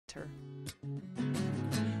winter.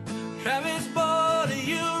 Travis, boy, do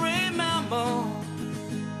you remember?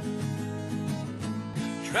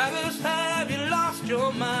 Travis, have you lost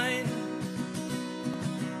your mind?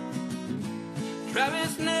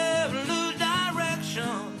 Travis, never lose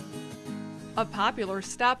direction. A popular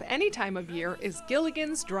stop any time of year is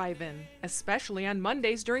Gilligan's Drive-In, especially on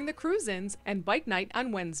Mondays during the cruise-ins and bike night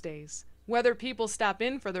on Wednesdays. Whether people stop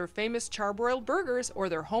in for their famous charbroiled burgers or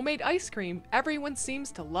their homemade ice cream, everyone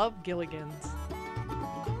seems to love Gilligan's.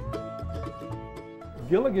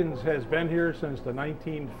 Gilligan's has been here since the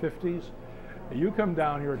 1950s. You come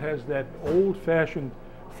down here, it has that old-fashioned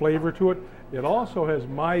flavor to it. It also has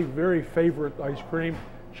my very favorite ice cream,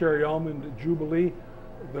 Cherry Almond Jubilee.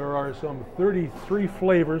 There are some 33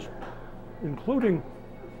 flavors, including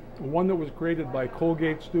one that was created by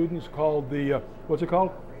Colgate students called the, what's it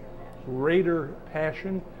called? Raider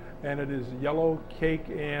Passion, and it is yellow cake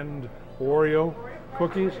and Oreo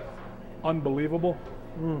cookies. Unbelievable.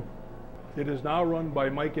 It is now run by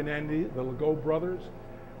Mike and Andy, the Legault brothers.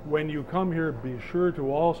 When you come here, be sure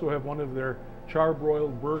to also have one of their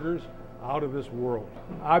charbroiled burgers. Out of this world.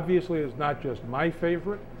 Obviously, it's not just my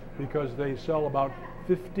favorite because they sell about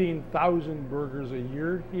 15,000 burgers a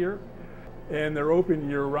year here, and they're open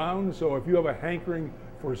year-round, so if you have a hankering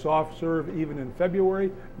for soft serve even in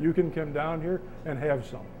February, you can come down here and have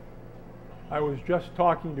some. I was just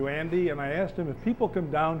talking to Andy and I asked him if people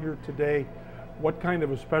come down here today, what kind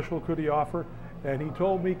of a special could he offer? And he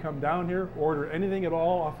told me, come down here, order anything at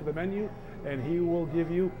all off of the menu, and he will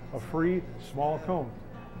give you a free small cone.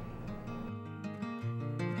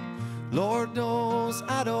 Lord knows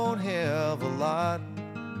I don't have a lot,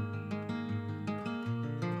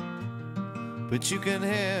 but you can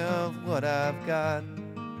have what I've got.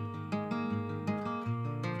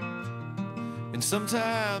 And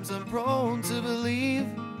sometimes I'm prone to believe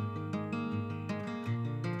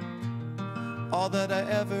all that I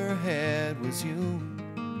ever had was you.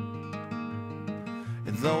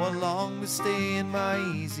 And though I long to stay in my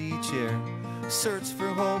easy chair, search for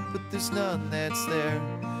hope, but there's none that's there.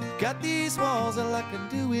 Got these walls, all I can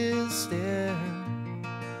do is stare.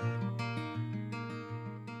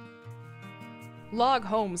 Log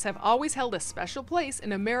homes have always held a special place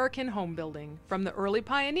in American home building, from the early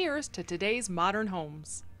pioneers to today's modern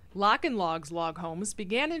homes. Lock & Log's log homes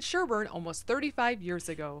began in Sherburne almost 35 years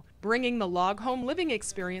ago, bringing the log home living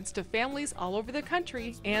experience to families all over the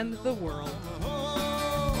country and the world.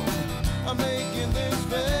 I'm making this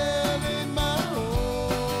very my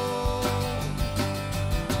home.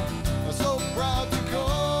 I'm so proud to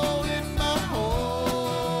call it my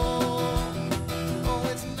home. Oh,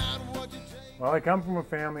 it's not what you take. Well, I come from a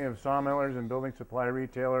family of sawmillers and building supply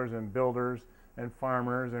retailers and builders and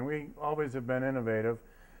farmers, and we always have been innovative.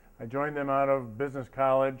 I joined them out of business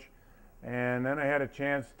college, and then I had a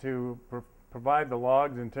chance to provide the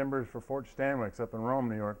logs and timbers for Fort Stanwix up in Rome,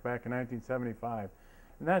 New York, back in 1975.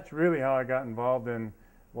 And that's really how I got involved in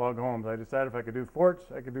log homes. I decided if I could do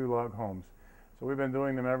forts, I could do log homes. So we've been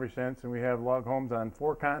doing them ever since, and we have log homes on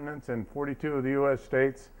 4 continents and 42 of the U.S.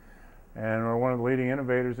 states, and we're one of the leading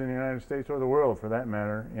innovators in the United States or the world, for that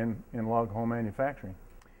matter, in log home manufacturing.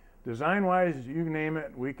 Design-wise, you name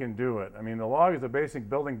it, we can do it. I mean, the log is a basic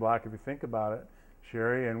building block if you think about it,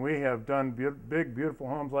 Sherry, and we have done big, beautiful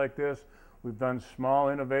homes like this. We've done small,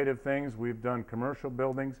 innovative things. We've done commercial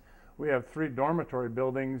buildings. We have 3 dormitory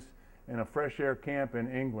buildings and a fresh air camp in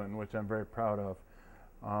England, which I'm very proud of.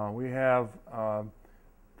 We have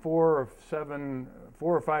 4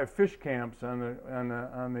 or 5 fish camps on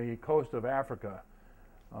the coast of Africa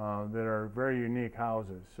that are very unique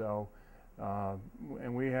houses. So.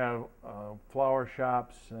 And we have flower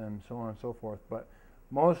shops and so on and so forth. But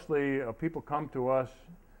mostly people come to us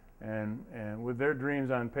and with their dreams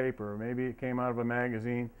on paper. Maybe it came out of a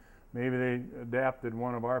magazine, maybe they adapted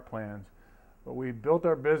one of our plans. But we built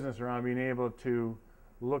our business around being able to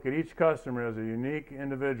look at each customer as a unique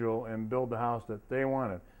individual and build the house that they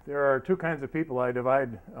wanted. There are 2 kinds of people I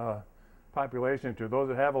divide population into, those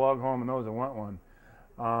that have a log home and those that want one.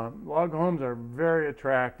 Log homes are very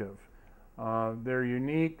attractive. They're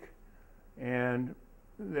unique, and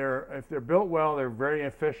if they're built well, they're very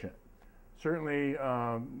efficient. Certainly,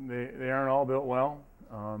 they aren't all built well,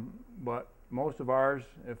 but most of ours,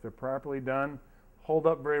 if they're properly done, hold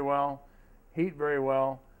up very well, heat very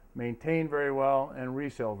well, maintain very well, and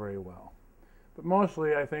resell very well. But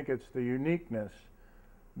mostly, I think it's the uniqueness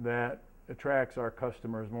that attracts our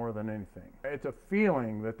customers more than anything. It's a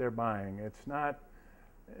feeling that they're buying. It's not.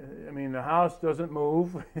 I mean, the house doesn't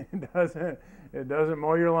move. It doesn't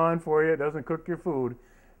mow your lawn for you. It doesn't cook your food.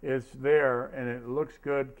 It's there, and it looks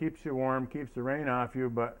good, keeps you warm, keeps the rain off you,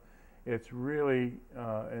 but it's really,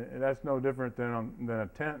 that's no different than a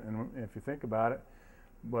tent, and if you think about it.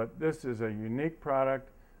 But this is a unique product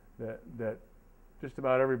that just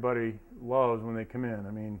about everybody loves when they come in.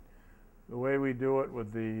 I mean, the way we do it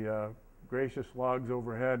with the gracious logs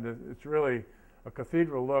overhead, it's really a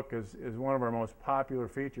cathedral look is one of our most popular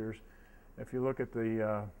features. If you look at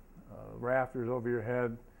the rafters over your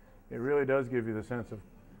head, it really does give you the sense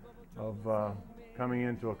of coming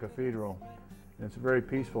into a cathedral. And it's a very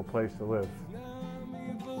peaceful place to live.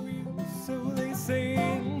 So they say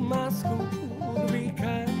in my school to be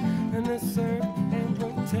kind and assert and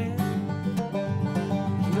protect.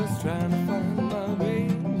 Just trying to find my way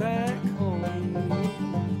back home.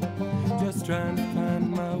 Just trying to find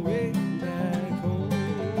my way back home.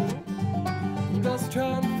 Just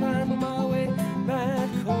trying to find my way back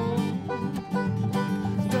home.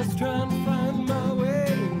 Just trying to find my way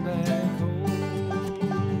back home.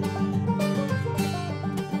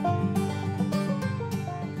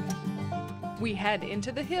 We head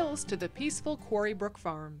into the hills to the peaceful Quarry Brook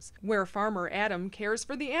Farms, where farmer Adam cares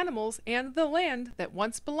for the animals and the land that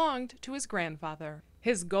once belonged to his grandfather.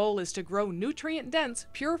 His goal is to grow nutrient-dense,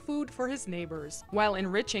 pure food for his neighbors, while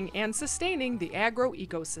enriching and sustaining the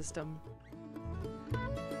agro-ecosystem.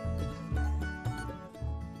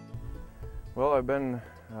 Well, I've been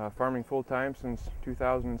farming full-time since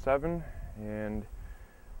 2007, and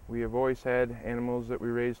we have always had animals that we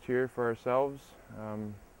raised here for ourselves.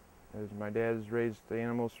 As my dad's raised the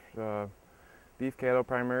animals, beef cattle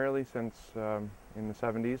primarily since in the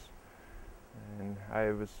 70s, and I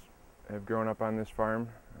have grown up on this farm.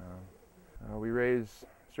 We raise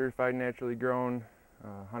certified naturally grown,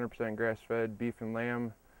 100% grass-fed beef and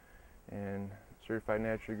lamb, and certified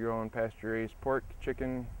naturally grown pasture-raised pork,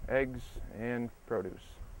 chicken, eggs, and produce.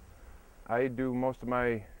 I do most of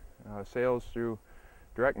my sales through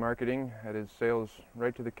direct marketing, that is sales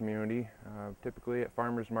right to the community, typically at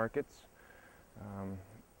farmers markets.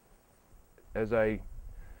 As I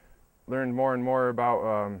learned more and more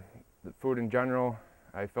about the food in general,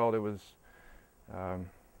 I felt it was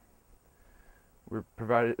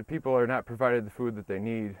people are not provided the food that they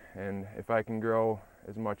need, and if I can grow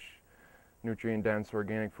as much nutrient-dense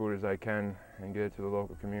organic food as I can and get it to the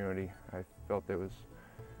local community, I felt that was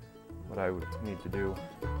what I would need to do.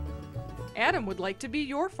 Adam would like to be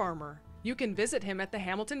your farmer. You can visit him at the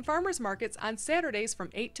Hamilton Farmers Markets on Saturdays from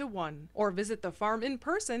 8 to 1, or visit the farm in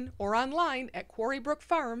person or online at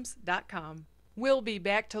quarrybrookfarms.com. We'll be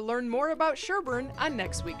back to learn more about Sherburne on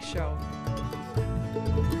next week's show.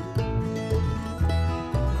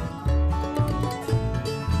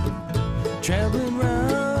 Traveling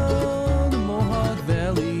round